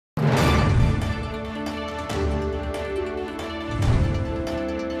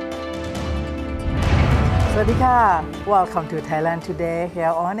Sawadika. Welcome to Thailand Today here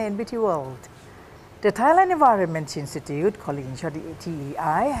on NBT World. The Thailand Environment Institute, calling in short the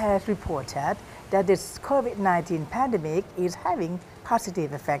TEI, has reported that this COVID-19 pandemic is having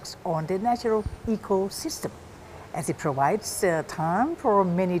positive effects on the natural ecosystem, as it provides time for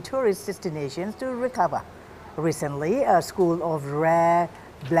many tourist destinations to recover. Recently, a school of rare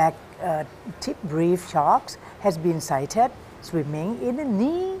black-tip reef sharks has been sighted swimming in the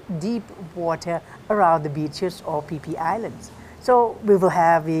knee-deep water around the beaches of Phi-Phi Islands. So we will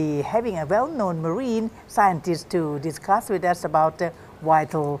be having a well-known marine scientist to discuss with us about the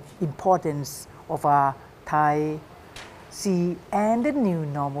vital importance of our Thai sea and the new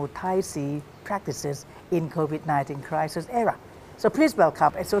normal Thai sea practices in COVID-19 crisis era. So please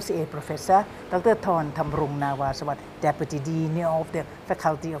welcome Associate Professor Dr. Thon Thamrongnawasawat, Deputy Dean of the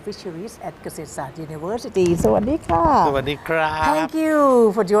Faculty of Fisheries at Kasetsart University. สวัสดีค่ะ สวัสดีครับ Thank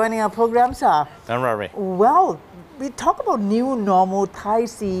you for joining our program, sir. Don't worry. Well, we talk about new normal Thai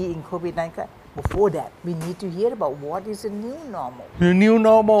sea in COVID-19. Before that, we need to hear about what is a new normal. The new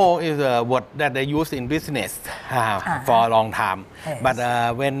normal is a word that they use in business for a long time. Yes. But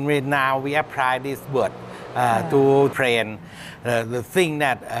when now we apply this word to train the thing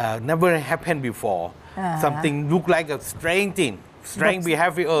that never happened before. Something look like a strange thing, strange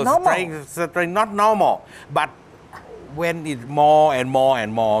behavior, strange, not normal. But when it's more and more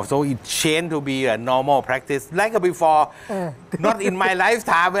and more, so it changed to be a normal practice. Like before, not in my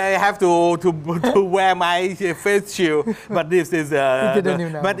lifetime, I have to wear my face shield. But this is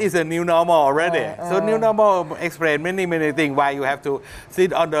it's a new normal already. So new normal explain many things. Why you have to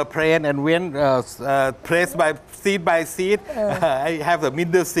sit on the plane and when place by seat. I have the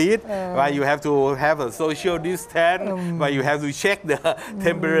middle seat. Why you have to have a social distance. Why you have to check the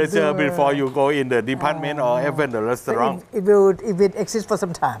temperature before you go in the department or even the restaurant. It will exist for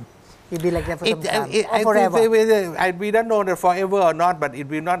some time. It will be like that for some time. Or forever. We don't know that forever or not, but it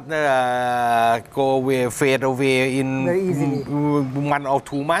will not go away, fade away in very easily. 1 or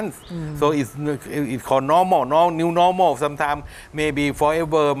 2 months. So it's called normal, new normal. Sometimes maybe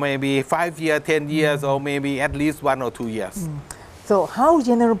forever, maybe 5 years, 10 years, or maybe at least 1 or 2 years. So how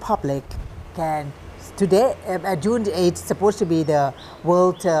general public can today, June 8th, supposed to be the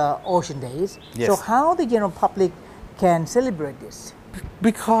World Ocean Days. Yes. So how the general public can celebrate this?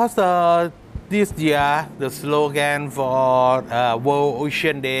 Because this year the slogan for World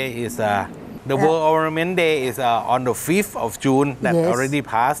Ocean Day is the World Environment Day is on the 5th of June that already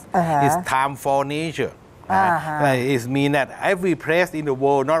passed. It's time for nature. It means that every place in the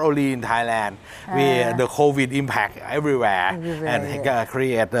world, not only in Thailand, the COVID impact everywhere and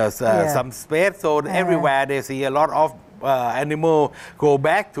create some space. So everywhere they see a lot of animals go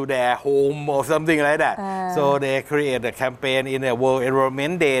back to their home or something like that. So they create a campaign in the World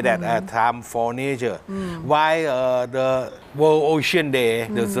Environment Day that time for nature. Why the World Ocean Day,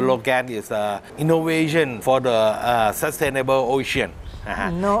 the slogan is innovation for the sustainable ocean.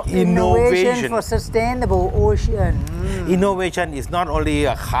 Innovation for sustainable ocean. Innovation is not only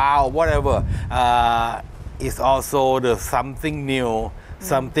a car or whatever. It's also the something new,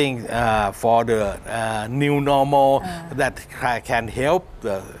 something for the new normal that can help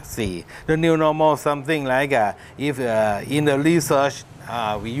the sea. The new normal something like if in the research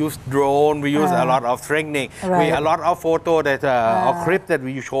we use drone, we use a lot of training, a lot of photo that or clip that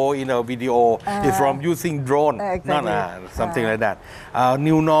we show in a video is from using drone, something like that.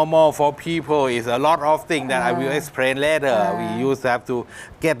 New normal for people is a lot of things that I will explain later. We have to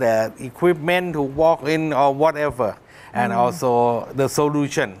get the equipment to walk in or whatever. And also the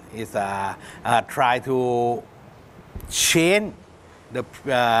solution is try to change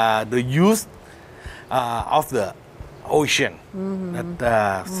the use of the ocean,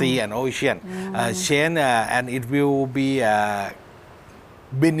 sea and ocean, change, and it will be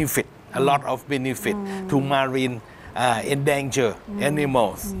benefit, a lot of benefit to marine endangered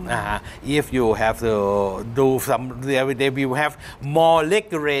animals. If you have to do some, they will have more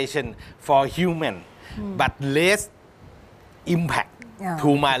regulation for human, but less impact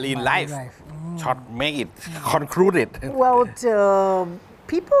to marine life. Short, make it concluded. Well,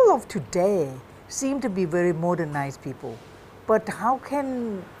 people of today seem to be very modernized people, but how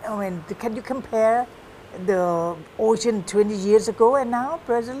can you compare the ocean 20 years ago and now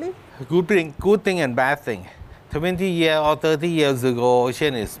presently? Good thing and bad thing. 20 years or 30 years ago,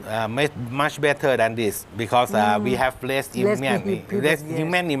 ocean is much better than this because we have less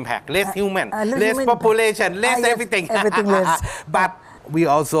human impact, less human, less population, less everything. Everything less. But we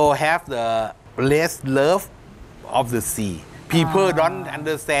also have the less love of the sea People don't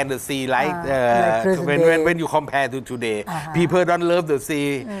understand the sea like when you compare to today. People don't love the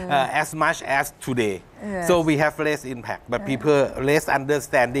sea as much as today. So we have less impact, but people less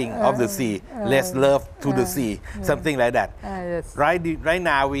understanding of the sea, less love to the sea, something like that. Right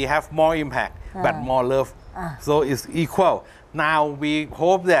now we have more impact, but more love. So it's equal. Now we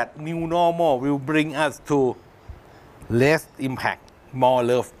hope that new normal will bring us to less impact, more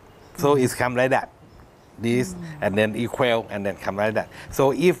love. So it's come like that. This and then equal and then come like that.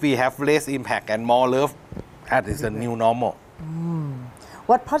 So if we have less impact and more love, that is a new normal.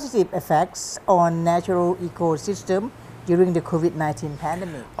 What positive effects on natural ecosystem during the COVID-19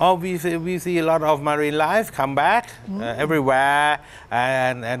 pandemic? Oh, we see a lot of marine life come back everywhere,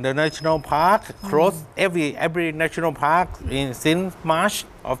 and the national park close every national park since March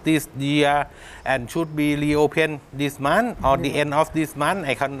of this year, and should be reopened this month or the end of this month.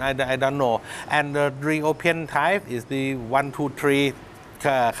 I don't know. And the reopen type is the 1, 2, 3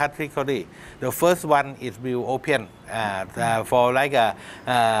 category. The first one is will open for like a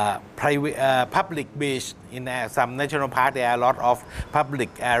private public beach in some national park. There are a lot of public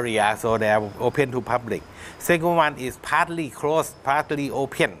area, so they are open to public. Second one is partly closed, partly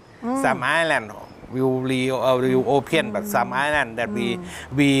open. Some island will open, but some island that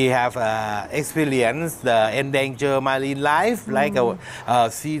we have experienced the endangered marine life, like a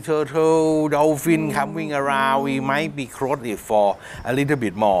sea turtle, dolphin coming around. We might be close it for a little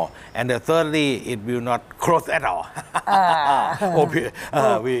bit more. And thirdly, it will not close at all.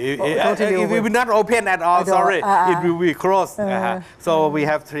 It will not open at all. Sorry, it will be closed. So we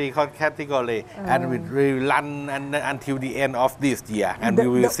have 3 categories, and we will run until the end of this year, and we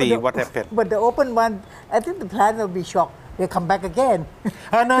will see what happens. But the open one, I think the plant will be shocked. They come back again.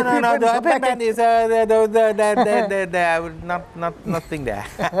 No. The open man is there nothing there.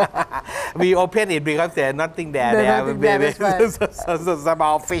 We open it because there's nothing there. There are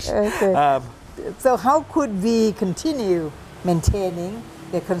small fish. So how could we continue maintaining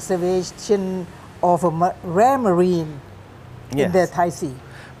the conservation of a rare marine in the Thai Sea?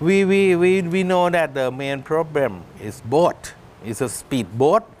 We know that the main problem is boat. It's a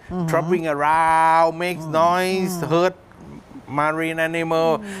speedboat traveling around, makes noise, hurt marine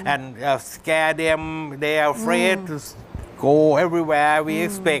animal, and scare them. They are afraid to go everywhere. We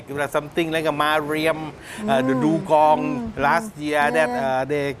expect something like a Mariam, the dugong last year that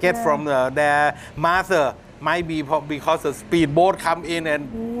they get from their mother. Might be because the speedboat come in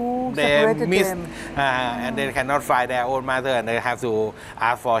and they miss and they cannot find their own mother, and they have to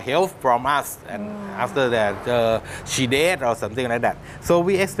ask for help from us, and after that she dead or something like that. So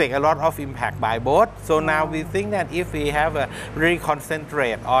we expect a lot of impact by boat. So now we think that if we have a really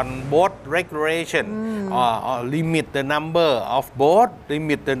concentrate on boat regulation or limit the number of boat,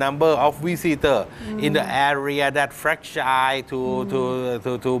 limit the number of visitor in the area that fragile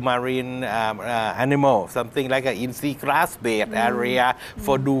to marine animals, something like an in-sea grass bed area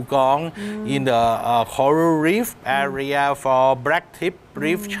for dugong, in the coral reef area for black tip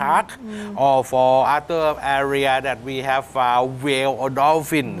reef shark, or for other area that we have whale or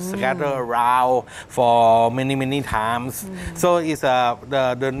dolphins scattered around for many times. So it's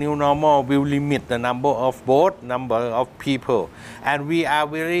the new normal will limit the number of boat, number of people, and we are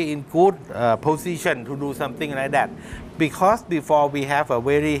very in good position to do something like that. Because before we have a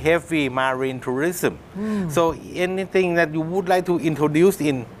very heavy marine tourism, so anything that you would like to introduce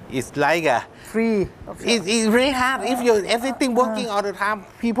in is like a free. It's very hard if you everything working all the time.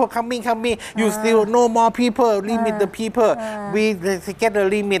 People coming, you still no more people. Limit the people. We get a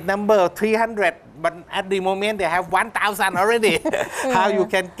limit number 300. But at the moment they have 1,000 already. How you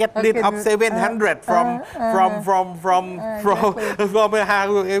can get rid of 700 from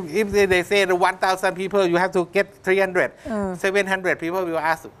how if they say the 1,000 people you have to get 300, 700 people will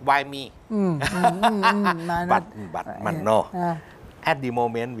ask why me? But no. At the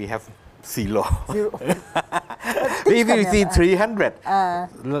moment we have zero. If you see 300,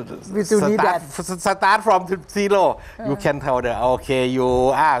 we still need that. Start from zero. You can tell that okay, you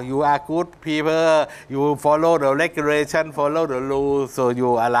are good people. You follow the regulation, follow the rules. So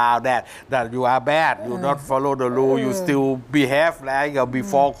you allow that you are bad. You not follow the rule. You still behave like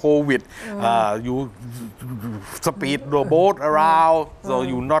before COVID. You speed the boat around, so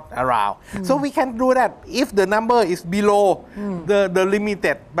you not around. So we can do that if the number is below the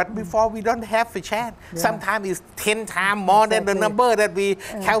limited. But before we don't have a chance. Sometimes it's 10 times more than the number that we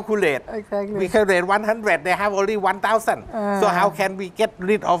calculate. We calculate 100. They have only 1,000. So how can we get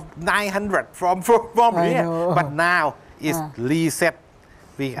rid of 900 from here? But now it's reset.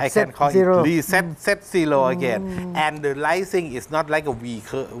 I can call zero. it set zero again. And the rising is not like a V.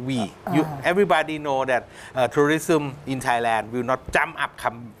 Everybody know that tourism in Thailand will not jump up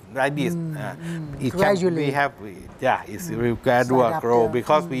like this. It Gradually. It's gradual grow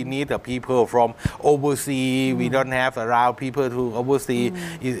because we need the people from overseas. We don't have around people to overseas.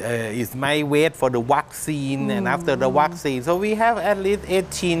 It might wait for the vaccine and after the vaccine. So we have at least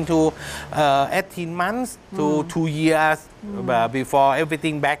 18 months to 2 years before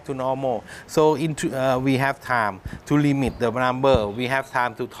everything back to normal. So we have time to limit the number. We have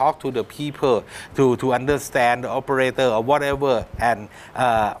time to talk to the people to understand the operator or whatever and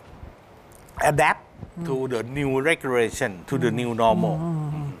adapt to the new regulation, to the new normal.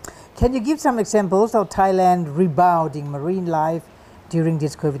 Can you give some examples of Thailand rebounding marine life during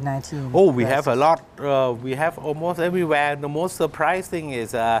this COVID-19? Oh, we have a lot. We have almost everywhere. The most surprising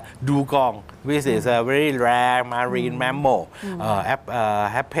is dugong, which is a very rare marine mammal.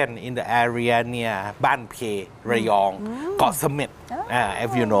 Happen in the area near Ban Phe, Rayong, Got Samet.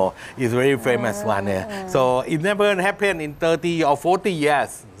 If you know, it's very famous one there. So it never happened in 30 or 40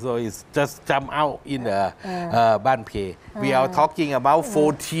 years. So it's just jump out in the Ban Phe. We are talking about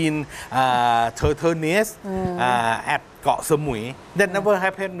 14 turtle nests at Got Samui. That never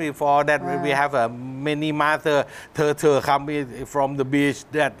happened before. That we have many mother turtle coming from the beach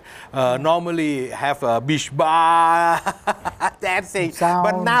that normally have a beach bar dancing,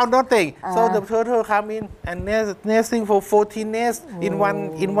 but now nothing. So the turtle come in and nesting for 14 nests in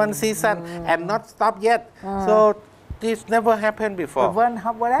one season and not stop yet. So this never happened before.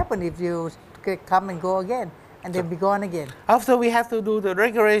 But what happened if you come and go again? And then be gone again. After we have to do the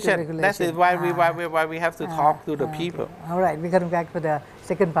regulation. That is why we have to talk to the people. All right, we're coming back for the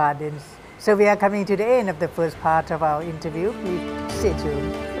second part then. So we are coming to the end of the first part of our interview. Please stay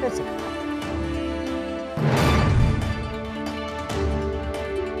tuned for the second part.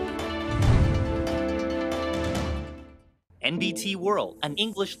 NBT World, an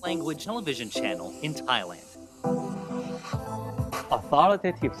English language television channel in Thailand.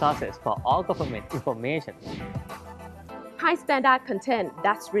 Authoritative sources for all government information. High standard content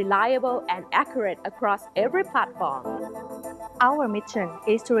that's reliable and accurate across every platform. Our mission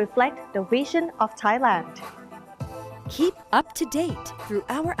is to reflect the vision of Thailand. Keep up to date through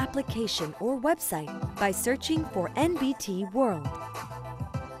our application or website by searching for NBT World.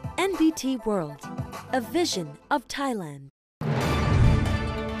 NBT World, a vision of Thailand.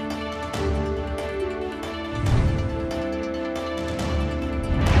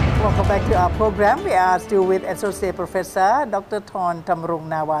 Welcome back to our program. We are still with Associate Professor Dr. Thon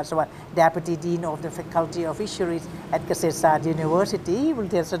Thamrongnawasawat, Deputy Dean of the Faculty of Fisheries at Kasetsart University. He will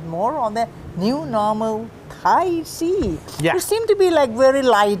tell us more on the new normal Thai sea. Yeah. You seem to be like very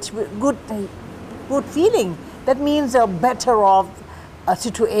light, good feeling. That means a better off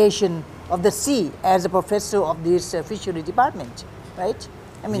situation of the sea as a professor of this fishery department, right?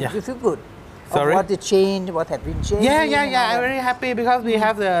 I mean, you feel good. Sorry? What changed, what had been changed. I'm very happy because we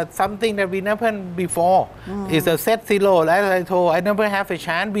have something that we never before. It's a set zero. As I told, I never have a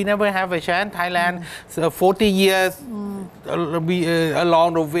chance. We never have a chance. Thailand, 40 years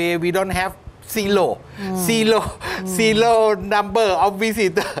along the way, we don't have zero number of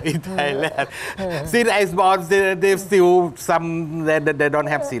visitors in Thailand. Since I was born, they still some they don't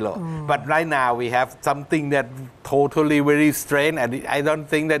have zero. But right now we have something that totally very strange, and I don't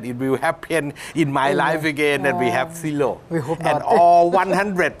think that it will happen in my life again that we have zero. We hope and not. all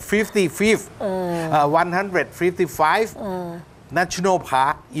 155 national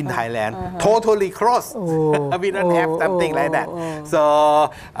park in Thailand totally closed. We don't have something like that. So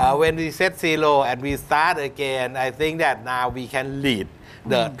when we set zero and we start again, I think that now we can lead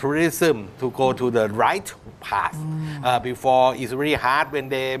the tourism to go to the right path. Before it's really hard when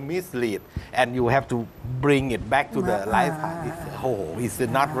they mislead and you have to bring it back to the right path. It's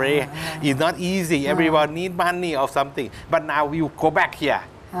not very, it's not easy. Everyone need money or something. But now you go back here.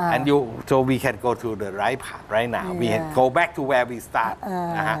 And so we can go to the right path right now. We can go back to where we start.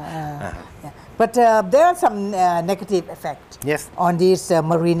 But there are some negative effects on this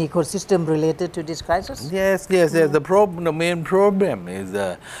marine ecosystem related to this crisis. Yes. The main problem is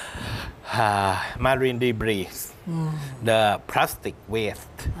the marine debris, the plastic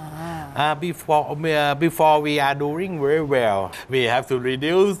waste. Before we are doing very well, we have to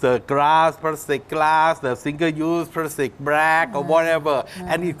reduce the plastic glass, the single-use plastic bag or whatever,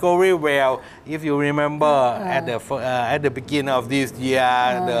 and it go very well. If you remember at the beginning of this year,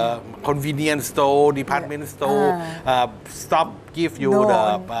 the convenience store, department store, stop give you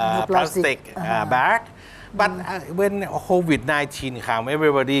the plastic bag. But when COVID-19 come,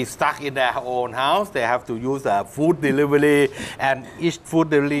 everybody stuck in their own house. They have to use food delivery, and each food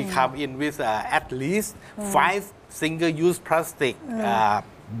delivery come in with at least 5 single-use plastic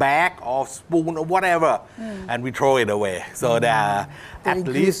bag or spoon or whatever, and we throw it away. So there are at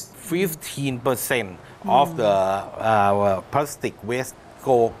least 15% of the plastic waste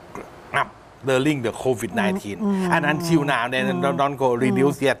go up during the COVID-19, and until now they don't go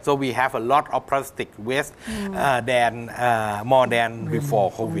reduce yet. So we have a lot of plastic waste than more than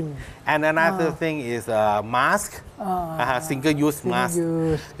before COVID. And another thing is mask, single-use mask.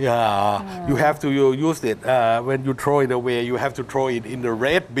 Yeah, you have to use it when you throw it away. You have to throw it in the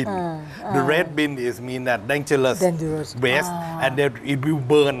red bin. The red bin is mean that dangerous waste, and then it will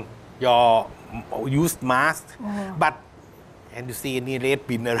burn your used mask. But and you see any red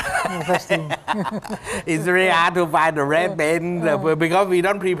bin around. It's very hard to find the red bin because we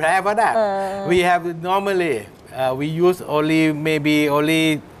don't prepare for that. We have normally we use only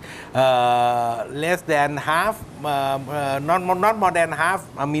less than half, not more than half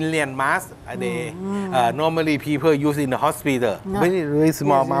a million masks a day. Normally people use in the hospital, very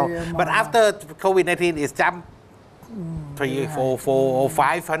small amount. But after COVID-19, it's jumped 3, 4, or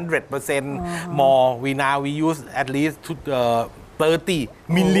 500% more. We use at least 30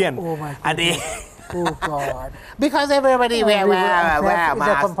 million a day. Oh God! Because everybody wear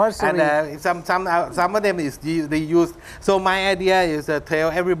masks, and some of them is reused. So my idea is to tell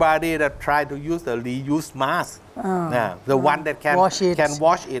everybody that try to use the reused mask, the one that can wash it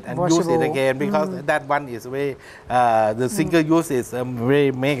and use it again, because that one is very the single use is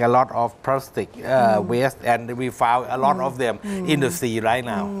very make a lot of plastic waste, and we found a lot of them in the sea right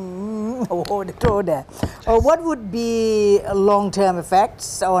now. What would be long-term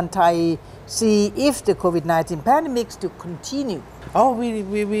effects on Thai sea if the COVID-19 pandemic to continue? Oh,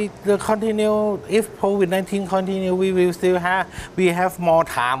 we continue. If COVID-19 continue, we will still have more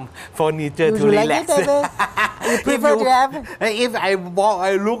time for nature to relax. You prefer to have? If I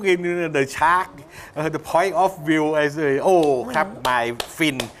look into the shark, the point of view, I say, oh, have my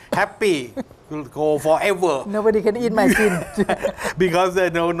fin happy. Go forever. Nobody can eat my fin. Because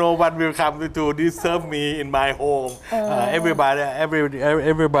no one will come to disturb me in my home. Everybody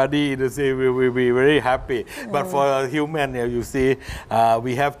in the sea will be very happy. But for a human, you see,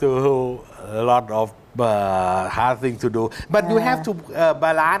 we have to do a lot of hard things to do. But you have to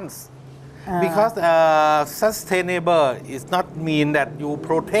balance. Because sustainable is not mean that you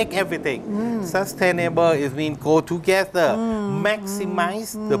protect everything. Sustainable is mean go together,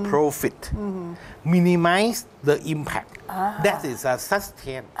 maximize the profit, minimize the impact. That is a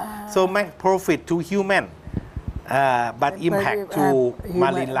sustain. So make profit to human, but impact to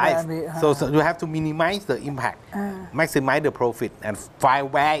marine life. So you have to minimize the impact, maximize the profit, and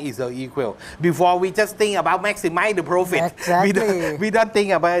find where is the equal. Before we just think about maximize the profit, we don't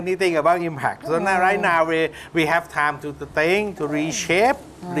think about anything about impact. So now, right now we have time to think, to reshape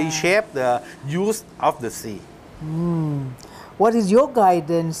the use of the sea. What is your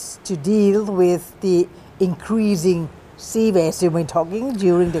guidance to deal with the increasing sea waste you've been talking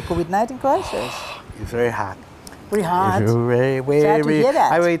during the COVID-19 crisis? It's very hard. Very hard. Sad to hear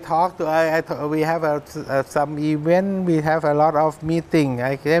that. I will talk to. We have some event. We have a lot of meeting.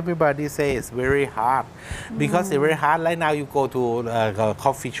 Everybody say it's very hard because it's very hard. Right now, you go to a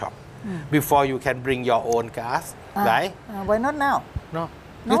coffee shop. Before you can bring your own gas, right? Why not now? No.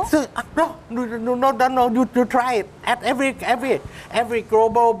 No, you try it at every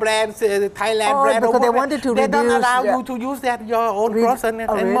global brand, Thailand brand. Because they wanted to they reduce. Don't allow you to use that your own glass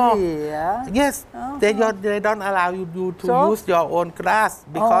anymore. Really? Yeah? Yes, they don't allow you to use your own glass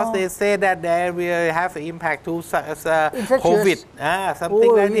because they say that they will have an impact to COVID,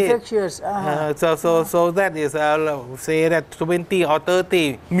 something like infectious. this. So that is say that 20 or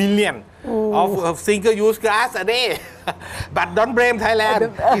 30 million. Of single-use glass a day. But don't blame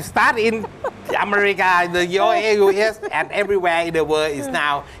Thailand. It starts in America, the US, and everywhere in the world is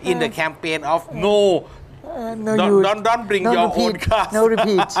now in the campaign of don't bring your own glass. No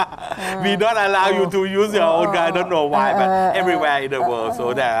repeat. We don't allow you to use your own glass. I don't know why, but everywhere in the world.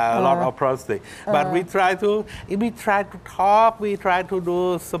 So there are a lot of plastic. But we try to talk. We try to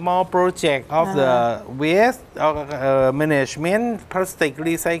do small project of the waste management, plastic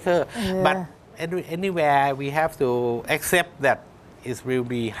recycle. But anywhere we have to accept that it will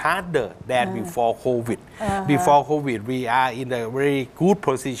be harder than before COVID. Before COVID, we are in a very good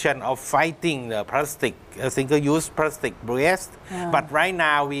position of fighting the plastic, single-use plastic waste. But right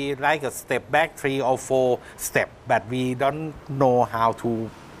now, we like a step back, 3 or 4 steps. But we don't know how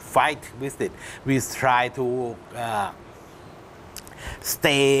to fight with it. We try to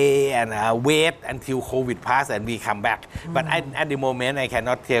stay and wait until COVID pass and we come back. But at the moment, I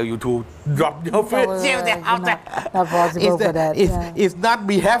cannot tell you to drop your fish shield out there. Not possible for that. It's not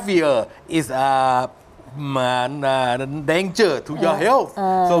behavior. It's danger to your health.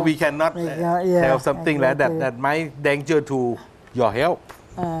 So we cannot tell something like that that might danger to your health.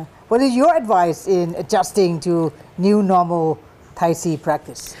 What is your advice in adjusting to new normal Thai sea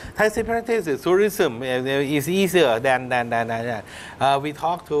practice? Thai sea practice is tourism is easier than we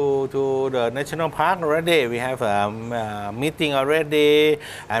talked to the national park already. We have a meeting already,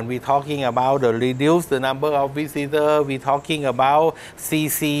 and we talking about the reduce the number of visitors. We talking about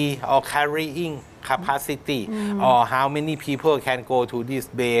CC or carrying capacity or how many people can go to this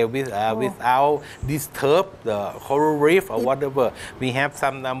bay without disturb the coral reef or whatever. We have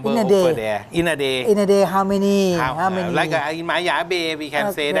some number over there in a day. In a day, how many? Like in Maya Bay, we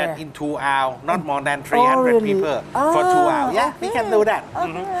can say that in 2 hours, not more than 300 people for 2 hours. Yeah, we can do that.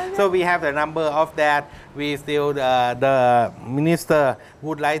 So we have the number of that. We still the minister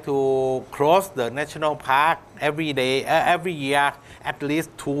would like to close the national park every day, every year, at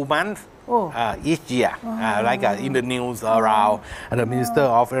least 2 months. Each year, like in the news around the Minister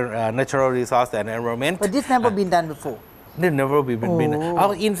of Natural Resources and Environment. But this never been done before. This never been.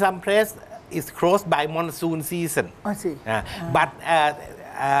 In some place, it's closed by monsoon season. I see. But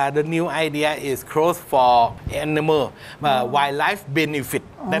the new idea is closed for animal wildlife benefit.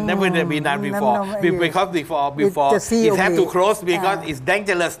 That never been done before. Because before it had to close because it's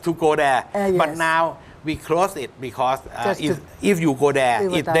dangerous to go there. But now we close it because if you go there,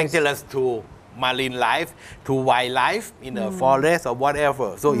 it's dangerous to marine life, to wildlife in the forest or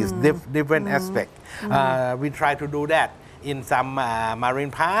whatever. So it's different aspect. We try to do that in some marine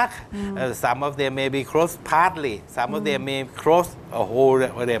park. Some of them may be closed partly. Some of them may close a whole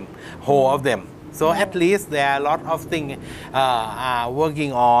of them. So at least there are a lot of things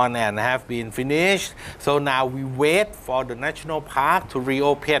working on and have been finished. So now we wait for the national park to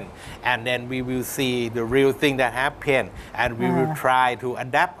reopen, and then we will see the real thing that happened, and we will try to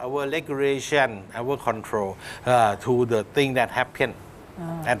adapt our regulation, our control to the thing that happened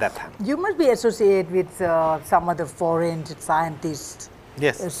at that time. You must be associated with some of the foreign scientists.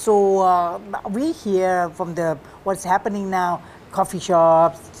 Yes. So we hear from what's happening now, coffee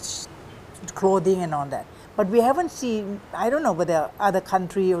shops, clothing and all that. But we haven't seen, I don't know whether other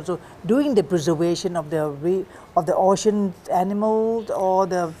countries also doing the preservation of the ocean animals or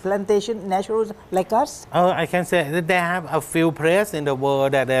the plantation naturals like us. I can say that they have a few places in the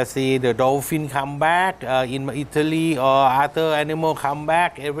world that they see the dolphin come back in Italy or other animal come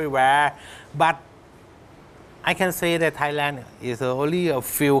back everywhere. But I can say that Thailand is only a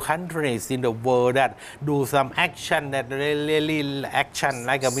few countries in the world that do some action that really action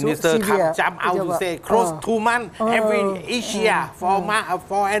like a minister come jump out to say close 2 months each year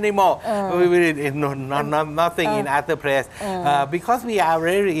for animal. Nothing in other place because we are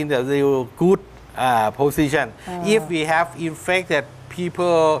really in the good position. If we have infected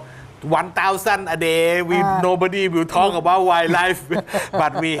people 1,000 a day, nobody will talk about wildlife,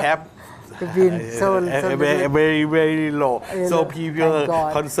 but we have been so very, very low. So people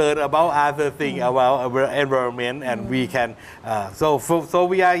are concerned about other things about our environment, and we can. So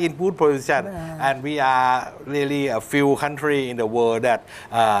we are in good position, and we are really a few countries in the world that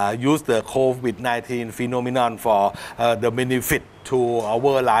use the COVID-19 phenomenon for the benefit to our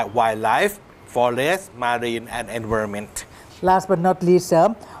wildlife, forest, marine, and environment. Last but not least,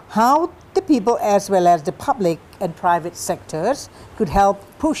 sir, how the people as well as the public and private sectors could help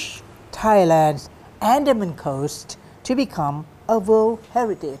push Thailand's Andaman coast to become a World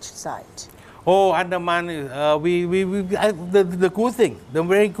Heritage Site? Andaman, the good thing, the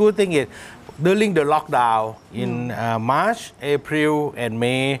very good thing is during the lockdown in March, April, and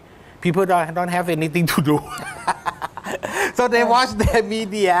May, people don't have anything to do. So they watch the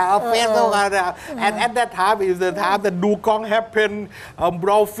media of Facebook, and at that time is the time that dugong happen,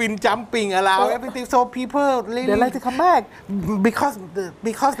 dolphin jumping around, everything. So people really they like to come back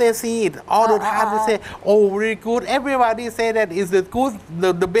because they see it all the time. They say, "Oh, very good." Everybody say that is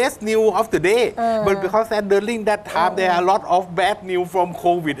the best news of the day. But because during that time there are a lot of bad news from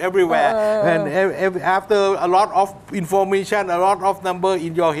COVID everywhere, and after a lot of information, a lot of number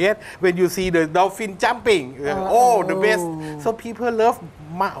in your head, when you see the dolphin jumping, the best. So people love,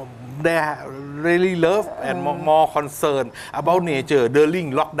 they really love and more concerned about nature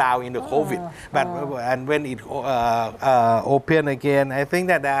during lockdown in the COVID. But and when it open again, I think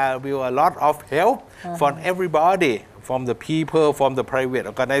that there will be a lot of help from everybody, from the people, from the private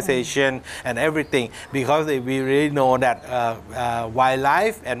organization and everything, because we really know that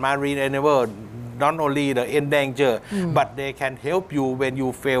wildlife and marine animal not only the endanger, but they can help you when you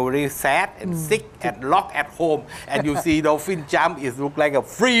feel very sad and sick and locked at home, and you see dolphin jump. It look like a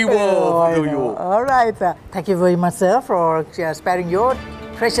free world to you. All right. Thank you very much, sir, for sparing your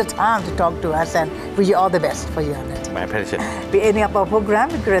precious time to talk to us, and wish you all the best for your journey. My pleasure. We ending up our program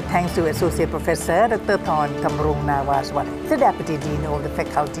with great thanks to Associate Professor Dr. Thon Thamrongnawasawat, the Deputy Dean of the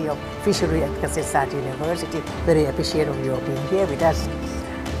Faculty of Fisheries at Kasetsart University. Very appreciate of your being here with us.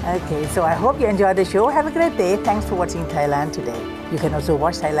 Okay, so I hope you enjoyed the show. Have a great day. Thanks for watching Thailand Today. You can also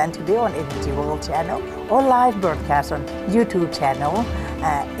watch Thailand Today on NBT World channel or live broadcast on YouTube channel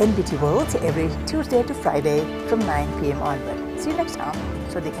NBT World every Tuesday to Friday from 9 p.m. onward. See you next time.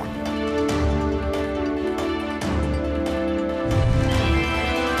 สวัสดีค่ะ